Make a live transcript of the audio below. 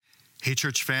Hey,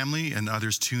 church family and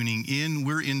others tuning in.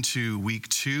 We're into week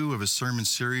 2 of a sermon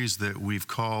series that we've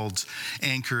called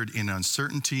Anchored in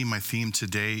Uncertainty. My theme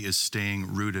today is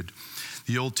staying rooted.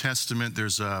 The Old Testament,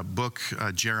 there's a book,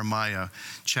 Jeremiah,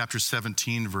 chapter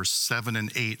 17, verse 7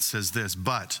 and 8 says this,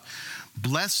 "But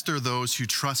blessed are those who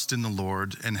trust in the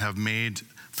Lord and have made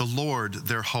the Lord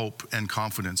their hope and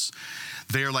confidence.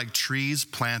 They are like trees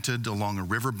planted along a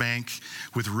riverbank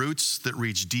with roots that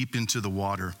reach deep into the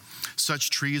water. Such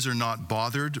trees are not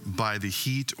bothered by the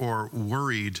heat or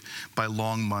worried by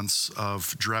long months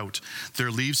of drought.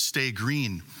 Their leaves stay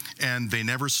green and they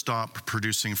never stop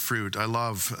producing fruit." I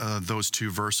love those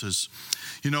two verses.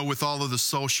 You know, with all of the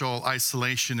social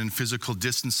isolation and physical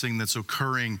distancing that's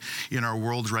occurring in our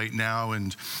world right now,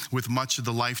 and with much of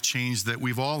the life change that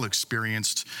we've all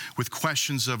experienced, with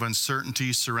questions of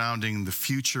uncertainty surrounding the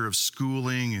future of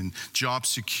schooling and job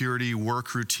security,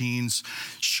 work routines,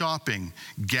 shopping,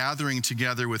 gathering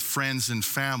together with friends and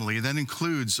family, that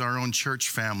includes our own church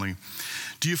family.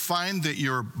 Do you find that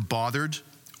you're bothered,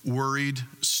 worried,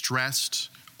 stressed,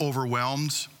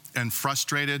 overwhelmed, and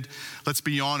frustrated? Let's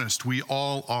be honest, we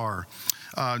all are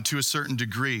to a certain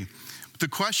degree. The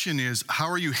question is, how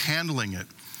are you handling it?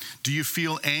 Do you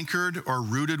feel anchored or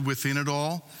rooted within it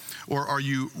all, or are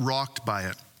you rocked by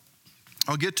it?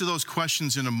 I'll get to those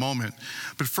questions in a moment,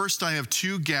 but first I have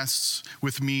two guests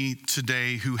with me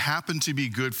today who happen to be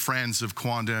good friends of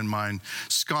Kwanda and mine,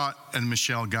 Scott and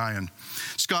Michelle Guyon.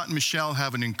 Scott and Michelle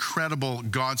have an incredible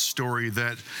God story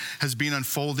that has been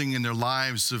unfolding in their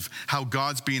lives, of how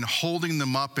God's been holding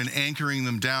them up and anchoring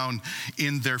them down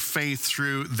in their faith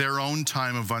through their own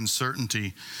time of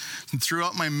uncertainty. And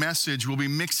throughout my message, we'll be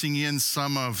mixing in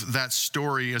some of that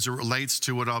story as it relates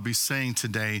to what I'll be saying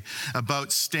today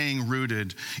about staying rooted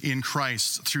in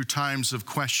Christ through times of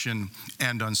question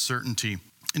and uncertainty.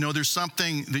 You know, there's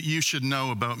something that you should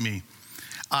know about me.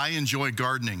 I enjoy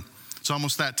gardening. It's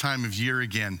almost that time of year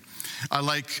again. I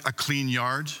like a clean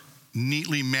yard,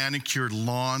 neatly manicured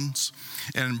lawns,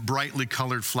 and brightly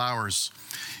colored flowers.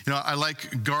 You know, I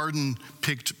like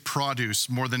garden-picked produce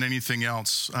more than anything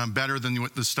else, better than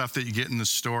the stuff that you get in the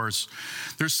stores.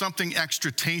 There's something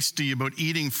extra tasty about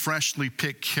eating freshly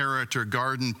picked carrot or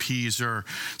garden peas, or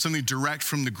something direct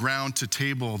from the ground to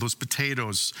table, those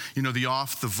potatoes, you know, the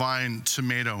off-the-vine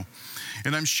tomato.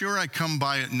 And I'm sure I come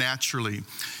by it naturally.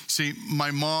 See,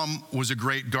 my mom was a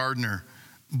great gardener,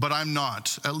 but I'm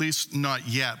not, at least not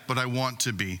yet, but I want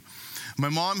to be. My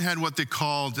mom had what they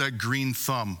called a green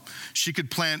thumb. She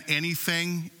could plant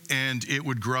anything and it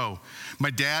would grow. My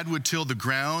dad would till the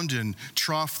ground and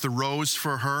trough the rows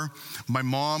for her. My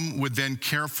mom would then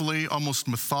carefully, almost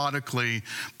methodically,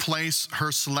 place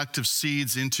her selective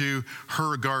seeds into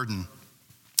her garden.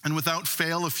 And without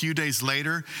fail, a few days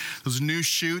later, those new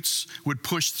shoots would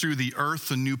push through the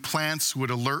earth and new plants would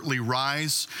alertly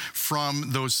rise from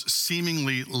those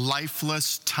seemingly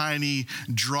lifeless, tiny,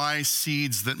 dry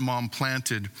seeds that Mom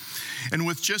planted. And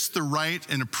with just the right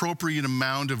and appropriate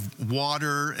amount of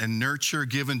water and nurture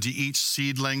given to each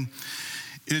seedling,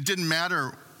 it didn't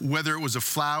matter whether it was a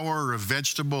flower or a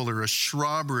vegetable or a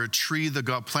shrub or a tree that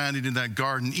got planted in that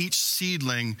garden, each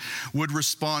seedling would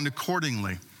respond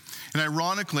accordingly. And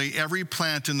ironically, every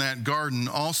plant in that garden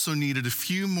also needed a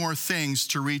few more things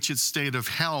to reach its state of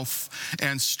health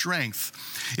and strength.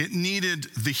 It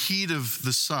needed the heat of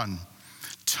the sun,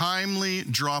 timely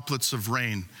droplets of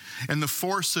rain, and the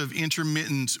force of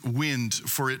intermittent wind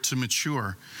for it to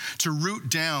mature, to root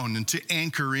down and to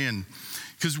anchor in.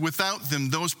 Because without them,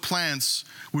 those plants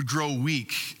would grow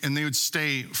weak and they would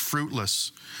stay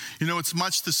fruitless. You know, it's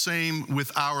much the same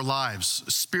with our lives.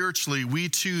 Spiritually, we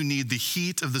too need the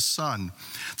heat of the sun,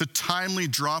 the timely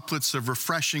droplets of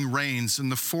refreshing rains,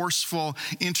 and the forceful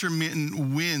intermittent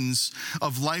winds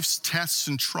of life's tests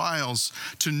and trials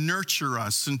to nurture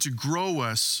us and to grow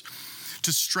us,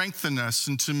 to strengthen us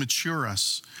and to mature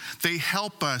us. They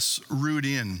help us root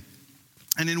in.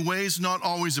 And in ways not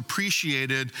always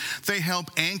appreciated, they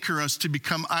help anchor us to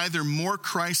become either more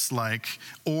Christ-like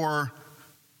or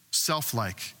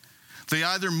self-like. They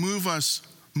either move us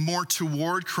more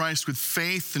toward Christ with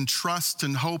faith and trust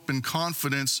and hope and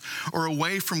confidence, or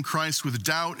away from Christ with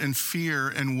doubt and fear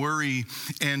and worry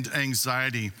and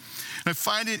anxiety. And I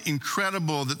find it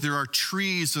incredible that there are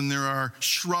trees and there are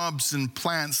shrubs and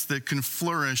plants that can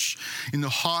flourish in the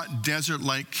hot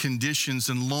desert-like conditions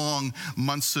and long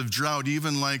months of drought,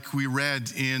 even like we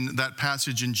read in that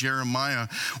passage in Jeremiah,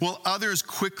 while others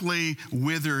quickly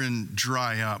wither and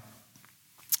dry up.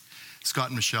 Scott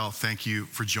and Michelle, thank you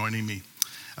for joining me.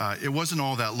 It wasn't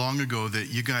all that long ago that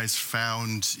you guys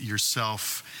found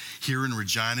yourself here in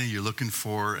Regina. You're looking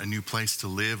for a new place to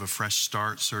live, a fresh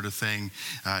start sort of thing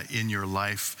in your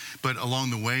life. But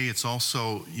along the way, it's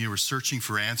also, you were searching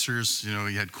for answers. You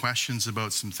had questions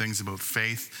about some things about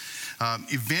faith.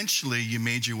 Eventually, you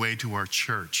made your way to our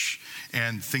church,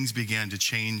 and things began to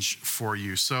change for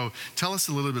you. So tell us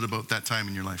a little bit about that time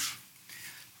in your life.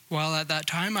 Well, at that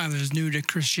time, I was new to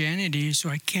Christianity, so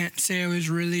I can't say I was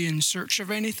really in search of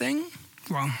anything.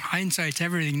 Well, hindsight's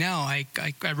everything now. I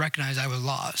recognize I was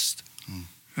lost.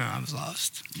 I was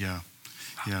lost. Yeah.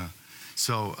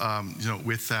 So,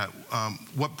 with that,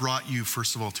 what brought you,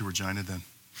 first of all, to Regina then?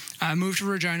 I moved to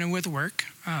Regina with work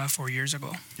 4 years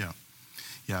ago. Yeah.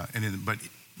 But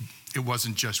it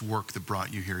wasn't just work that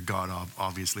brought you here. God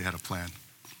obviously had a plan.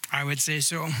 I would say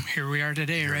so. Here we are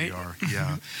today, right? Here we are,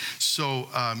 yeah. So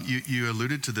you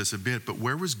alluded to this a bit, but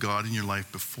where was God in your life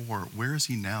before? Where is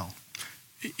he now?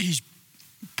 He's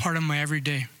part of my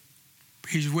everyday.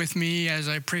 He's with me as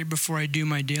I pray before I do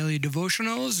my daily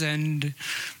devotionals, and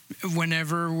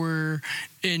whenever we're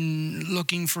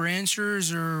looking for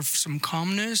answers or some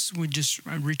calmness,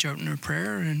 I reach out in a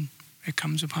prayer and it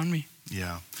comes upon me.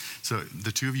 Yeah. So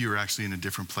the two of you are actually in a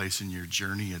different place in your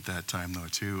journey at that time, though,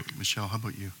 too. Michelle, how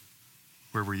about you?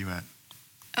 Where were you at?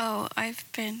 Oh, I've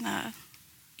been, a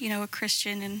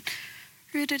Christian and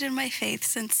rooted in my faith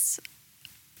since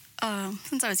I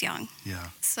was young. Yeah.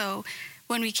 So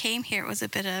when we came here, it was a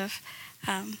bit of,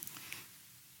 I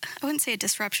wouldn't say a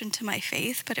disruption to my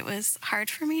faith, but it was hard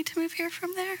for me to move here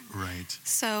from there. Right.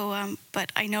 So,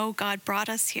 but I know God brought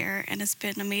us here, and it's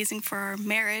been amazing for our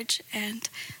marriage, and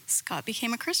Scott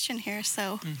became a Christian here,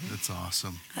 so. That's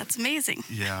awesome. That's amazing.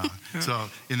 Yeah. So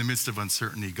in the midst of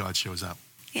uncertainty, God shows up.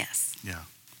 Yes. Yeah.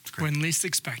 It's great. When least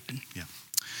expected. Yeah.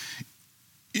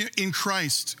 In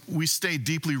Christ, we stay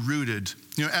deeply rooted.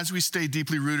 As we stay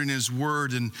deeply rooted in his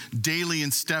word and daily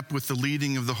in step with the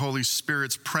leading of the Holy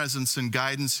Spirit's presence and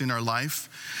guidance in our life,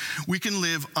 we can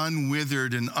live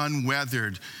unwithered and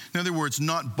unweathered. In other words,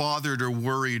 not bothered or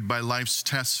worried by life's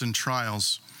tests and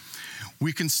trials.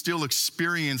 We can still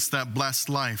experience that blessed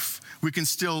life. We can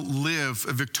still live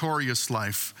a victorious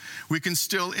life. We can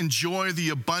still enjoy the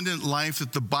abundant life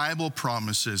that the Bible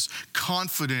promises,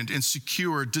 confident and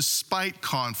secure despite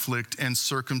conflict and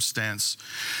circumstance.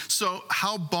 So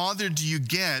how bothered do you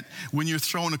get when you're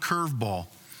thrown a curveball?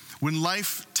 When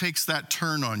life takes that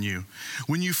turn on you?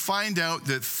 When you find out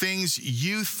that things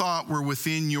you thought were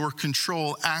within your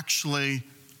control actually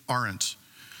aren't?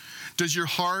 Does your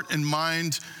heart and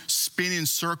mind spin in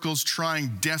circles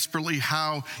trying desperately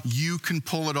how you can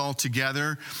pull it all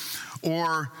together,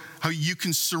 or how you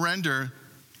can surrender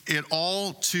it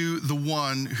all to the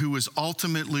one who is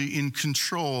ultimately in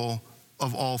control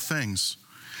of all things?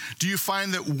 Do you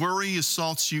find that worry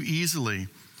assaults you easily,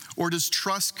 or does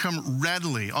trust come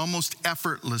readily, almost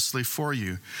effortlessly for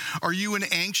you? Are you an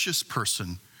anxious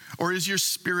person, or is your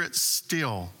spirit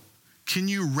still? Can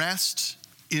you rest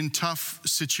in tough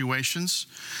situations?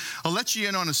 I'll let you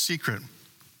in on a secret.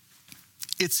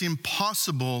 It's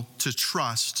impossible to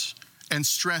trust and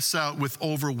stress out with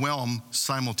overwhelm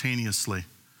simultaneously.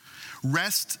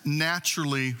 Rest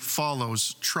naturally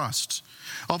follows trust.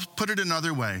 I'll put it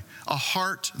another way. A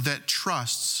heart that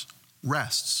trusts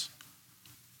rests.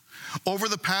 Over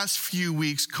the past few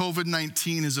weeks,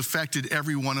 COVID-19 has affected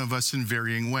every one of us in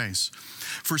varying ways.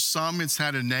 For some, it's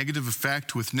had a negative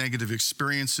effect with negative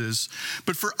experiences,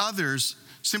 but for others,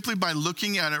 simply by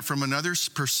looking at it from another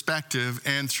perspective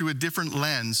and through a different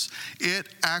lens, it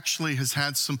actually has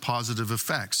had some positive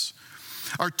effects.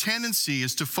 Our tendency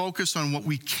is to focus on what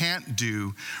we can't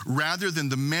do rather than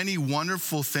the many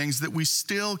wonderful things that we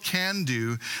still can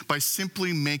do by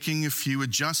simply making a few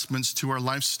adjustments to our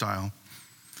lifestyle.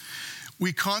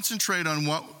 We concentrate on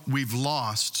what we've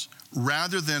lost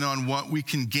rather than on what we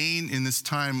can gain in this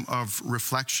time of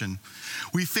reflection.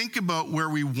 We think about where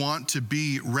we want to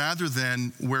be rather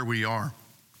than where we are.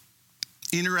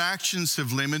 Interactions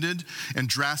have limited and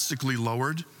drastically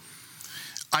lowered.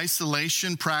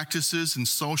 Isolation practices and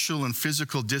social and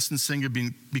physical distancing have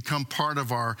become part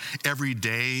of our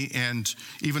everyday and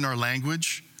even our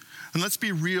language. And let's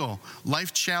be real,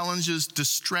 life challenges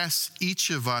distress each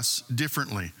of us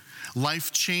differently.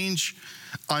 Life change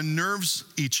unnerves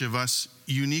each of us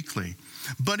uniquely,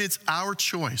 but it's our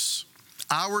choice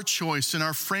and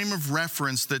our frame of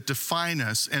reference that define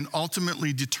us and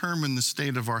ultimately determine the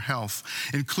state of our health,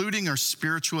 including our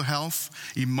spiritual health,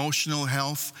 emotional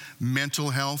health, mental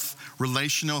health,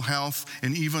 relational health,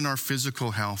 and even our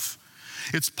physical health.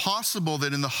 It's possible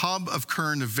that in the hub of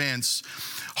current events,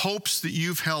 Hopes that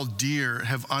you've held dear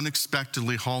have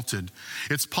unexpectedly halted.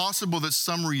 It's possible that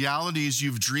some realities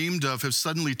you've dreamed of have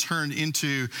suddenly turned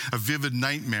into a vivid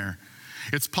nightmare.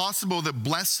 It's possible that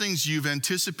blessings you've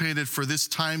anticipated for this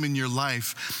time in your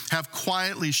life have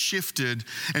quietly shifted,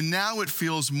 and now it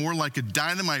feels more like a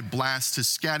dynamite blast to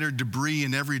scatter debris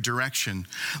in every direction,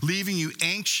 leaving you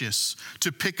anxious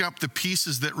to pick up the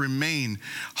pieces that remain,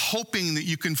 hoping that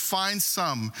you can find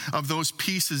some of those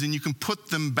pieces and you can put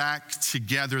them back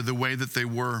together the way that they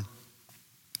were.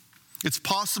 It's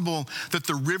possible that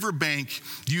the riverbank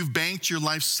you've banked your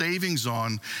life savings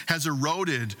on has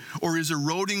eroded or is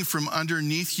eroding from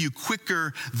underneath you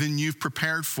quicker than you've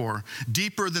prepared for,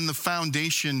 deeper than the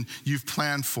foundation you've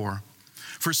planned for.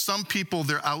 For some people,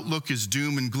 their outlook is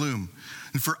doom and gloom.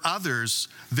 And for others,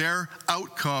 their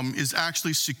outcome is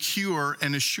actually secure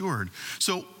and assured.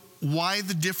 So why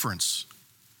the difference?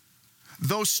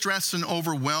 Though stress and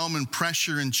overwhelm and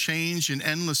pressure and change and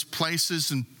endless places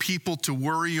and people to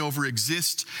worry over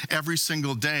exist every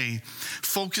single day,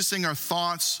 focusing our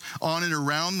thoughts on and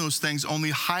around those things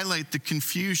only highlight the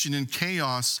confusion and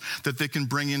chaos that they can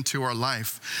bring into our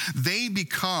life. They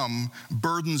become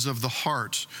burdens of the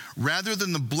heart rather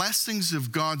than the blessings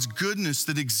of God's goodness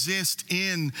that exist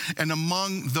in and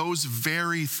among those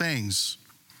very things.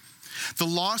 The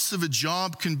loss of a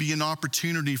job can be an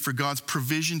opportunity for God's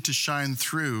provision to shine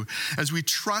through as we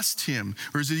trust Him,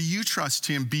 or as you trust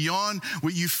Him beyond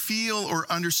what you feel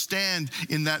or understand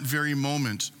in that very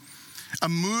moment. A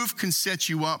move can set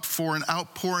you up for an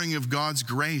outpouring of God's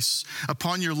grace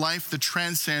upon your life that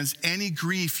transcends any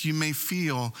grief you may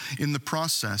feel in the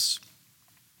process.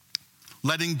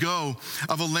 Letting go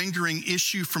of a lingering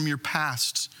issue from your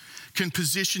past can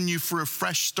position you for a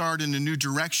fresh start in a new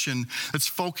direction that's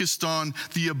focused on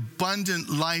the abundant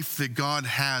life that God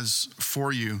has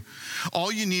for you.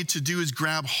 All you need to do is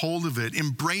grab hold of it,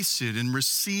 embrace it, and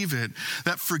receive it,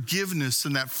 that forgiveness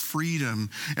and that freedom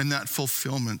and that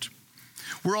fulfillment.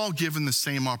 We're all given the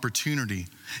same opportunity,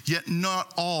 yet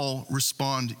not all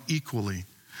respond equally.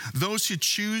 Those who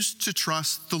choose to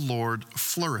trust the Lord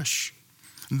flourish.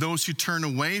 Those who turn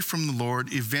away from the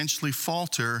Lord eventually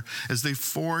falter as they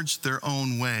forge their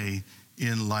own way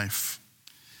in life.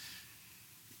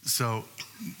 So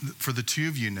for the two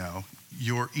of you now,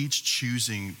 you're each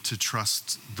choosing to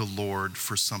trust the Lord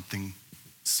for something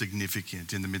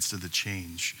significant in the midst of the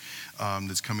change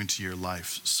that's coming to your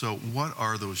life. So what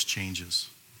are those changes?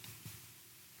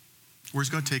 Where's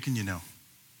God taking you now?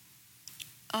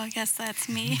 Oh, I guess that's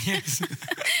me. Yes.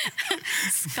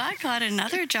 Scott got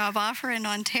another job offer in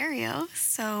Ontario,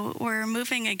 so we're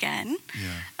moving again.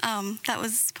 Yeah. That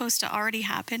was supposed to already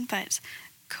happen, but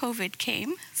COVID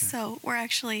came, so we're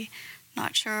actually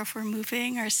not sure if we're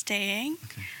moving or staying.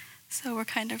 Okay. So we're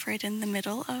kind of right in the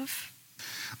middle of.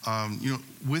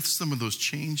 With some of those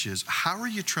changes, how are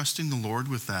you trusting the Lord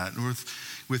with that, and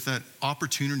with that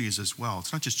opportunities as well?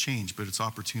 It's not just change, but it's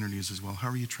opportunities as well. How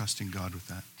are you trusting God with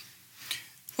that?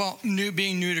 Well,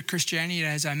 being new to Christianity,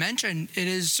 as I mentioned, it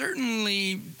is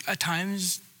certainly at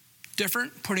times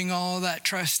different, putting all that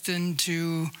trust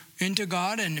into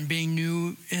God and being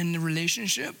new in the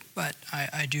relationship. But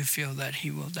I do feel that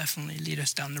He will definitely lead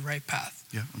us down the right path.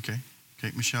 Yeah, okay.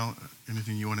 Okay, Michelle,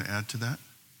 anything you want to add to that?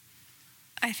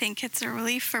 I think it's a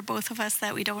relief for both of us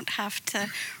that we don't have to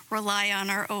rely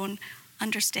on our own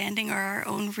understanding or our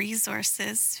own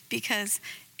resources, because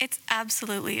it's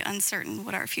absolutely uncertain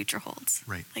what our future holds.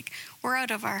 Right. Like, we're out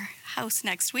of our house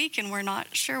next week and we're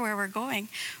not sure where we're going,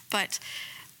 but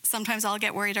sometimes I'll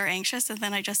get worried or anxious, and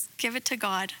then I just give it to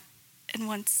God. And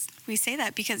once we say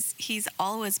that, because He's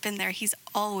always been there, He's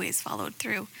always followed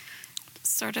through,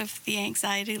 sort of the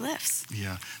anxiety lifts.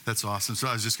 Yeah, that's awesome. So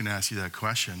I was just going to ask you that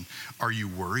question. Are you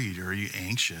worried or are you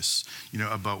anxious,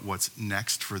 about what's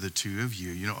next for the two of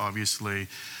you? Obviously,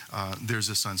 there's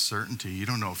this uncertainty. You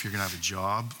don't know if you're going to have a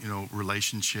job,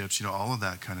 relationships, all of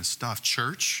that kind of stuff.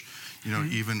 Church,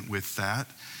 even with that.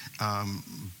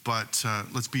 But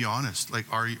let's be honest. Like,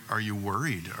 are you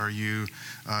worried? Are you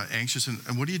anxious?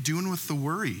 And what are you doing with the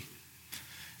worry?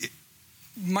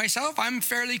 Myself, I'm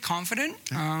fairly confident.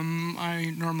 Okay.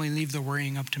 I normally leave the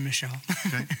worrying up to Michelle.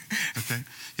 Okay.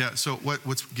 Yeah, so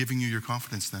what's giving you your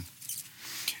confidence then?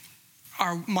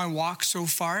 My walk so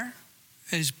far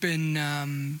has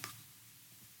been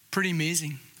pretty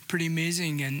amazing.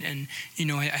 And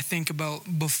I think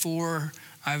about before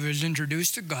I was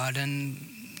introduced to God and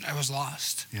I was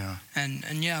lost. Yeah. And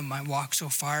my walk so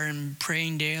far and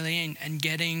praying daily and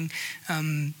getting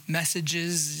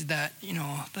messages that,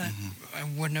 that I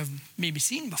wouldn't have maybe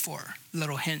seen before,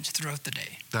 little hints throughout the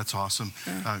day. That's awesome.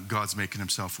 God's making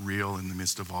Himself real in the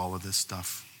midst of all of this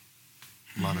stuff.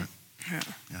 Love it. Yeah.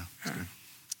 Yeah, that's good.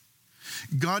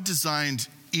 God designed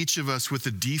each of us with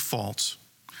a default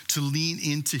to lean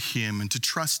into him and to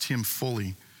trust him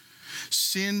fully.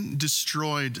 Sin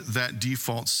destroyed that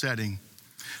default setting.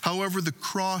 However, the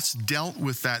cross dealt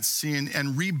with that sin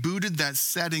and rebooted that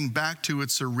setting back to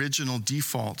its original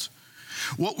default.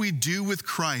 What we do with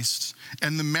Christ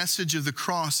and the message of the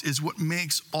cross is what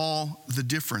makes all the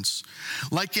difference.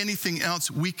 Like anything else,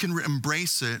 we can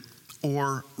embrace it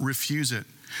or refuse it.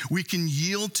 We can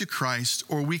yield to Christ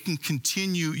or we can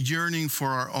continue yearning for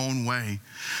our own way.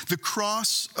 The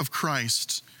cross of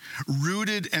Christ,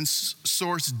 rooted and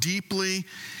sourced deeply,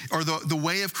 or the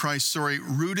way of Christ,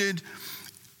 rooted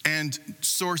and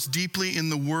sourced deeply in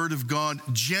the Word of God,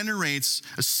 generates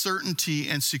a certainty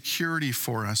and security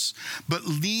for us. But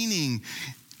leaning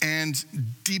and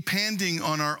depending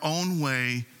on our own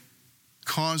way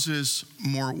causes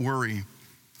more worry.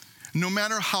 No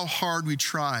matter how hard we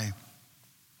try,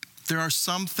 there are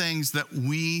some things that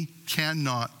we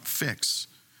cannot fix.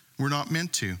 We're not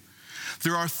meant to.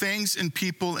 There are things in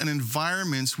people and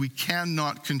environments we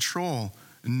cannot control,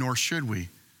 nor should we.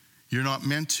 You're not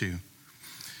meant to.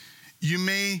 You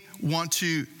may want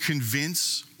to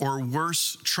convince, or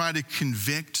worse, try to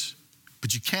convict,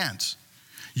 but you can't.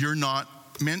 You're not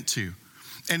meant to.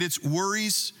 And it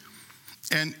worries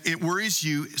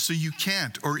you, so you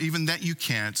can't, or even that you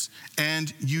can't,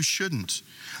 and you shouldn't.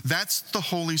 That's the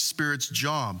Holy Spirit's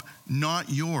job, not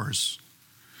yours,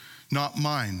 not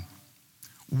mine.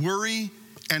 Worry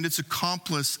and its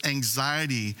accomplice,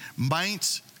 anxiety,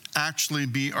 might actually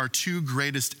be our two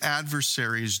greatest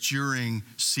adversaries during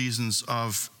seasons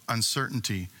of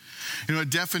uncertainty. A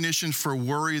definition for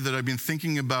worry that I've been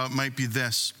thinking about might be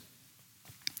this: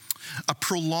 a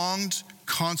prolonged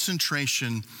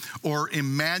concentration or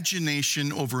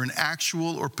imagination over an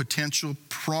actual or potential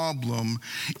problem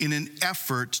in an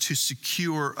effort to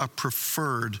secure a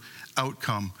preferred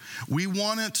outcome. We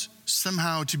want it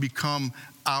somehow to become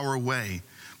our way.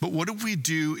 But what do we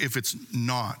do if it's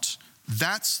not?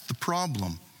 That's the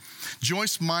problem.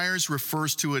 Joyce Myers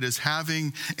refers to it as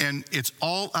having an "it's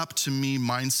all up to me"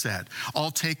 mindset.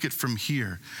 I'll take it from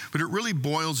here. But it really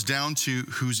boils down to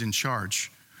who's in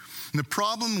charge. And the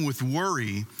problem with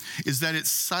worry is that it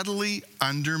subtly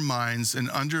undermines and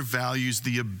undervalues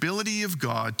the ability of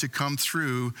God to come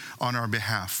through on our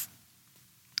behalf.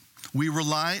 We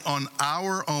rely on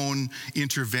our own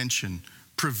intervention,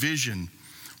 provision,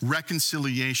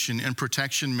 reconciliation, and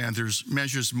protection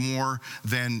measures more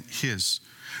than his.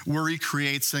 Worry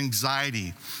creates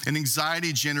anxiety, and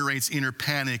anxiety generates inner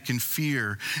panic and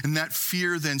fear, and that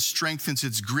fear then strengthens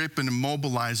its grip and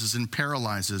immobilizes and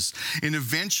paralyzes. And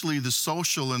eventually the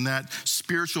social and that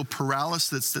spiritual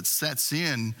paralysis that sets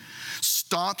in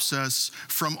stops us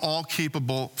from all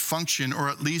capable function, or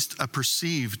at least a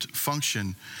perceived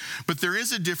function. But there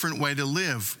is a different way to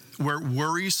live, where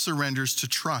worry surrenders to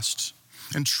trust,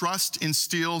 and trust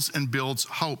instills and builds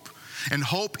hope. And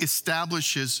hope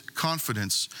establishes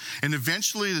confidence. And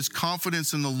eventually this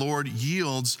confidence in the Lord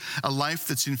yields a life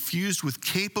that's infused with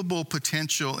capable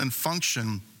potential and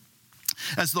function,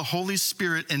 as the Holy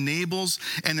Spirit enables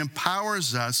and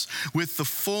empowers us with the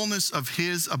fullness of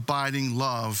his abiding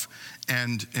love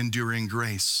and enduring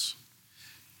grace.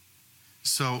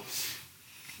 So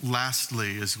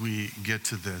lastly, as we get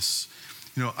to this,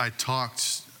 I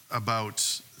talked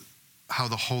about how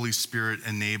the Holy Spirit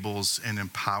enables and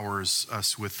empowers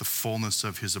us with the fullness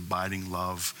of his abiding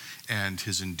love and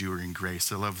his enduring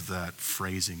grace. I love that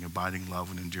phrasing, abiding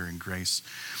love and enduring grace.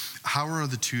 How are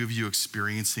the two of you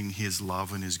experiencing his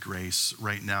love and his grace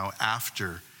right now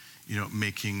after,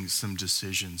 making some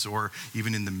decisions, or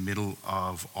even in the middle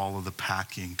of all of the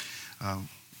packing?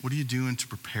 What are you doing to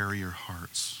prepare your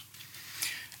hearts?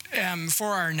 For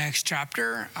our next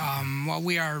chapter,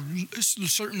 we are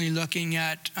certainly looking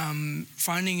at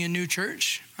finding a new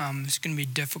church. It's going to be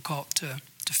difficult to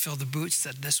fill the boots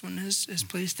that this one is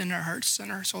placed in our hearts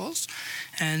and our souls,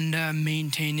 and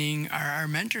maintaining our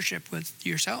mentorship with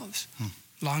yourselves.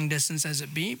 Long distance as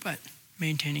it be, but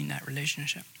maintaining that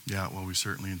relationship. Yeah, well, we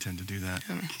certainly intend to do that.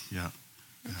 Yeah,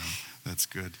 that's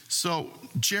good. So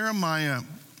Jeremiah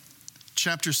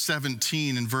chapter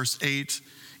 17 and verse 8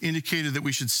 indicated that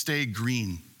we should stay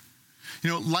green.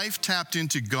 Life tapped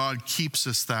into God keeps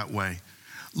us that way.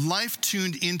 Life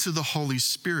tuned into the Holy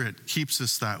Spirit keeps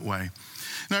us that way.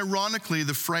 And ironically,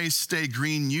 the phrase "stay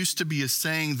green" used to be a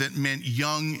saying that meant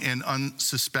young and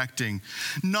unsuspecting,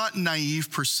 not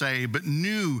naive per se, but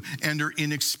new and or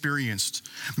inexperienced.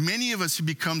 Many of us have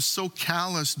become so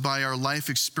calloused by our life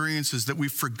experiences that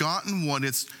we've forgotten what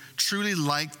it's truly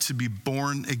like to be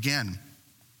born again.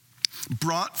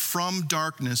 brought from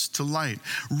darkness to light,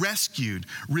 rescued,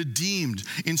 redeemed,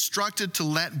 instructed to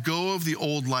let go of the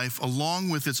old life along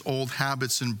with its old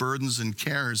habits and burdens and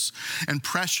cares and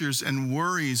pressures and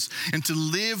worries, and to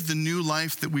live the new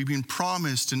life that we've been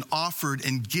promised and offered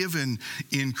and given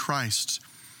in Christ.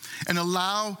 And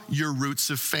allow your roots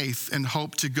of faith and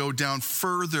hope to go down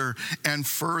further and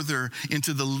further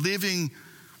into the living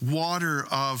water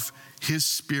of His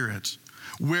Spirit,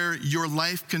 where your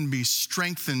life can be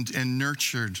strengthened and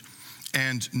nurtured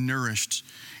and nourished.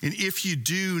 And if you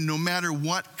do, no matter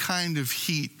what kind of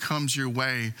heat comes your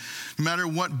way, no matter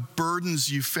what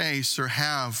burdens you face or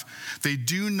have, they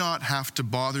do not have to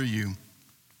bother you.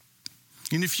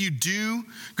 And if you do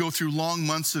go through long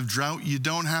months of drought, you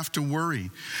don't have to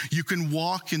worry. You can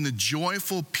walk in the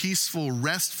joyful, peaceful,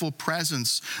 restful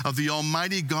presence of the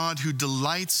Almighty God who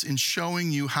delights in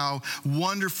showing you how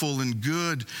wonderful and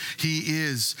good He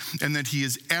is, and that He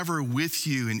is ever with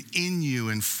you and in you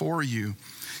and for you.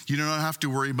 You don't have to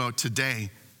worry about today.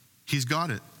 He's got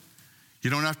it. You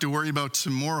don't have to worry about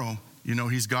tomorrow. You know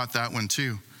He's got that one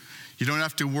too. You don't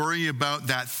have to worry about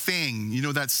that thing,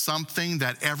 that something,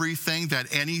 that everything,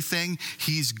 that anything.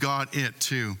 He's got it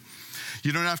too.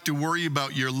 You don't have to worry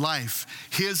about your life,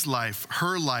 his life,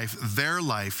 her life, their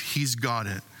life. He's got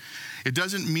it. It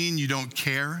doesn't mean you don't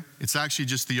care. It's actually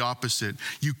just the opposite.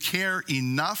 You care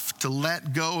enough to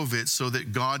let go of it so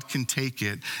that God can take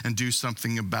it and do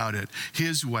something about it,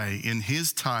 His way, in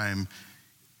His time,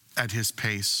 at His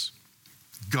pace.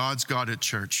 God's got it,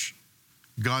 church.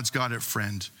 God's got it,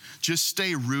 friend. Just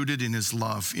stay rooted in His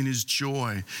love, in His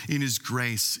joy, in His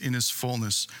grace, in His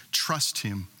fullness. Trust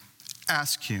Him.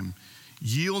 Ask Him.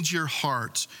 Yield your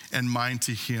heart and mind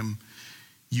to Him.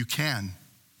 You can.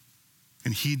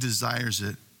 And He desires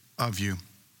it of you.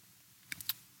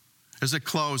 As I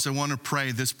close, I want to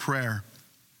pray this prayer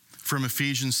from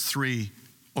Ephesians 3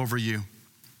 over you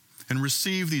and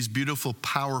receive these beautiful,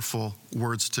 powerful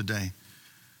words today.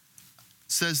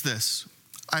 It says this: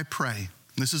 I pray.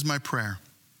 This is my prayer.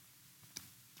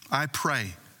 I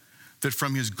pray that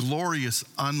from His glorious,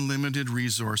 unlimited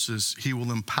resources, He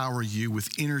will empower you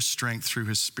with inner strength through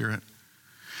His Spirit.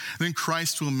 Then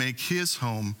Christ will make His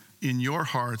home in your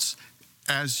hearts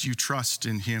as you trust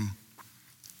in Him.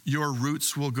 Your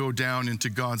roots will go down into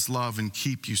God's love and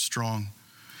keep you strong.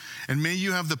 And may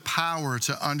you have the power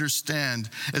to understand,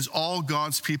 as all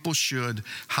God's people should,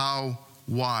 how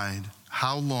wide,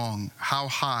 how long, how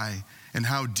high, and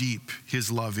how deep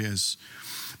His love is.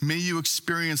 May you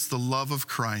experience the love of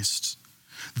Christ,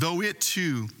 though it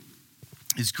too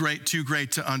is too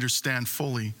great to understand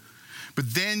fully.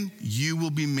 But then you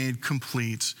will be made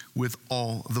complete with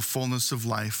all the fullness of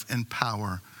life and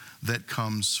power that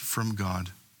comes from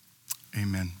God.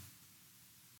 Amen.